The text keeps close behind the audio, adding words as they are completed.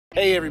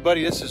Hey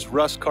everybody, this is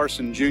Russ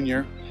Carson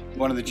Jr.,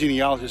 one of the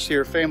genealogists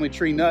here at Family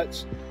Tree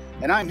Nuts,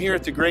 and I'm here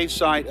at the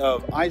gravesite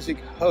of Isaac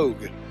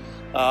Hoge.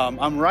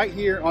 I'm right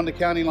here on the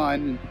county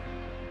line, and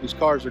these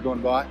cars are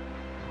going by.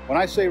 When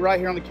I say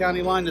right here on the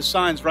county line, the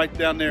sign's right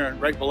down there,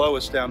 right below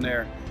us down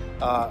there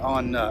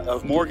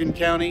of Morgan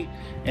County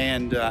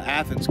and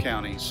Athens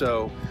County.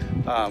 So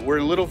we're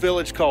in a little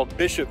village called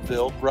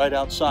Bishopville, right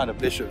outside of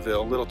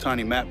Bishopville, a little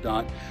tiny map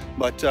dot.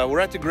 But we're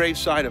at the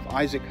gravesite of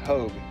Isaac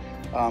Hoge.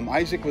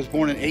 Isaac was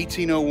born in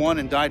 1801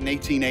 and died in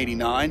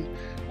 1889.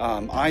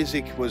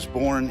 Isaac was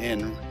born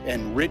in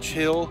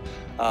Richhill,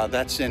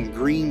 that's in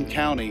Greene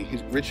County,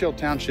 Richhill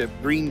Township,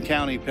 Greene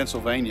County,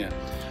 Pennsylvania.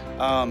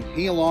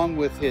 He, along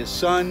with his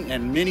son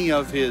and many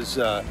of his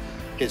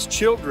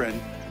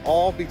children,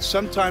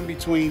 sometime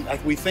between,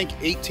 we think,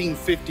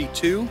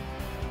 1852,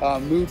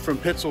 moved from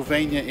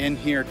Pennsylvania in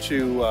here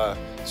to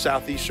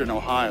southeastern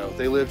Ohio.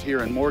 They lived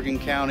here in Morgan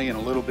County and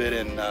a little bit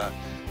in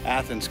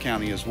Athens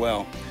County as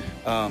well.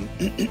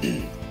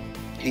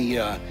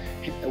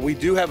 We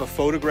do have a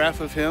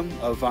photograph of him,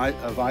 of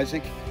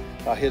Isaac.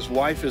 His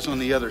wife is on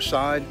the other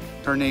side.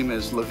 Her name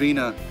is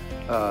Lavina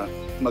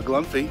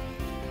McGlumphy,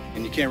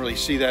 and you can't really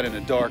see that in the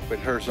dark, but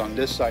hers on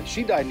this side.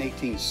 She died in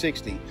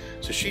 1860,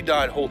 so she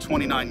died a whole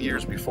 29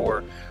 years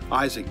before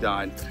Isaac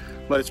died.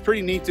 But it's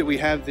pretty neat that we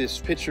have this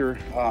picture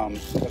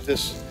of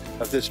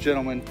this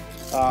gentleman.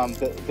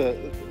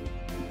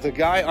 The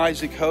guy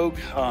Isaac Hoge,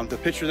 the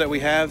picture that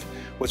we have,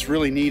 what's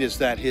really neat is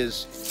that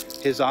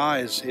his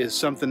eyes is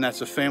something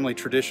that's a family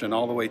tradition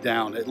all the way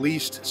down. At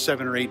least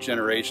 7 or 8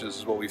 generations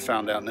is what we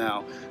found out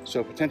now.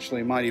 So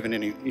potentially it might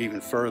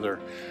even further.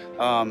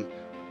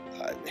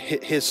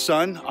 His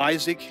son,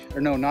 Isaac,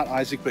 or no, not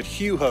Isaac, but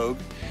Hugh Hoge,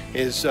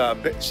 is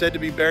said to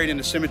be buried in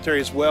the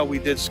cemetery as well. We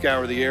did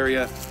scour the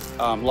area.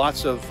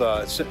 Lots of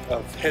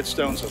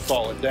headstones have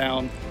fallen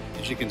down.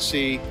 As you can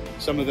see,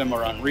 some of them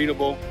are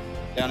unreadable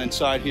down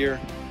inside here.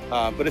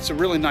 But it's a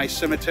really nice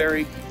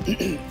cemetery.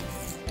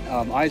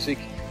 Isaac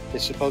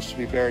is supposed to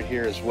be buried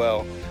here as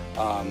well,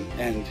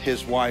 and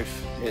his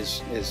wife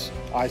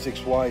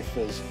Isaac's wife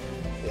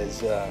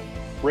is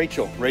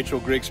Rachel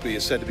Grigsby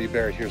is said to be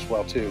buried here as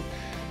well too.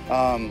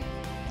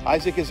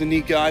 Isaac is a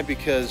neat guy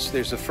because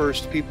there's the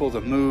first people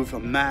to move,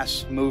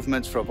 mass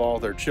movements of all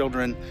their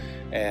children,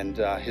 and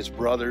his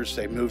brothers,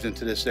 they moved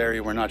into this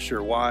area. We're not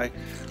sure why,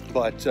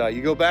 but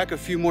you go back a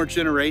few more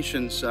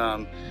generations,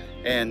 and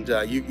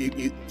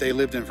they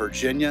lived in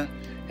Virginia,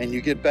 and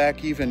you get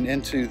back even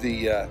into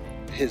the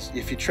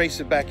if you trace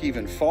it back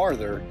even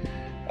farther,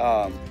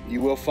 you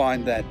will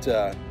find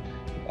that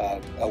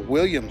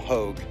William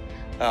Hoge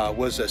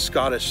was a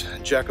Scottish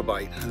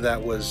Jacobite that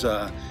was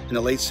in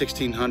the late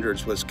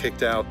 1600s was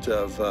kicked out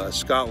of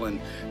Scotland,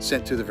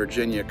 sent to the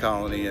Virginia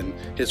colony, and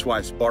his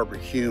wife's Barbara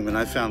Hume. And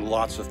I found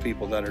lots of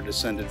people that are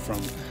descended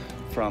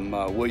from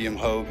William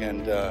Hoge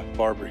and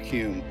Barbara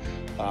Hume.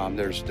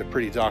 They're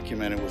pretty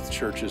documented with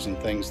churches and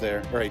things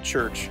there, or a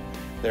church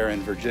there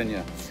in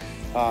Virginia.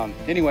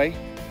 Anyway,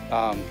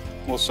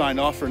 we'll sign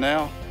off for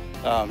now.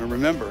 And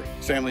remember,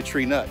 Family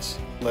Tree Nuts.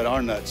 Let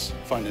our nuts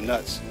find the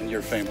nuts in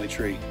your family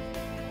tree.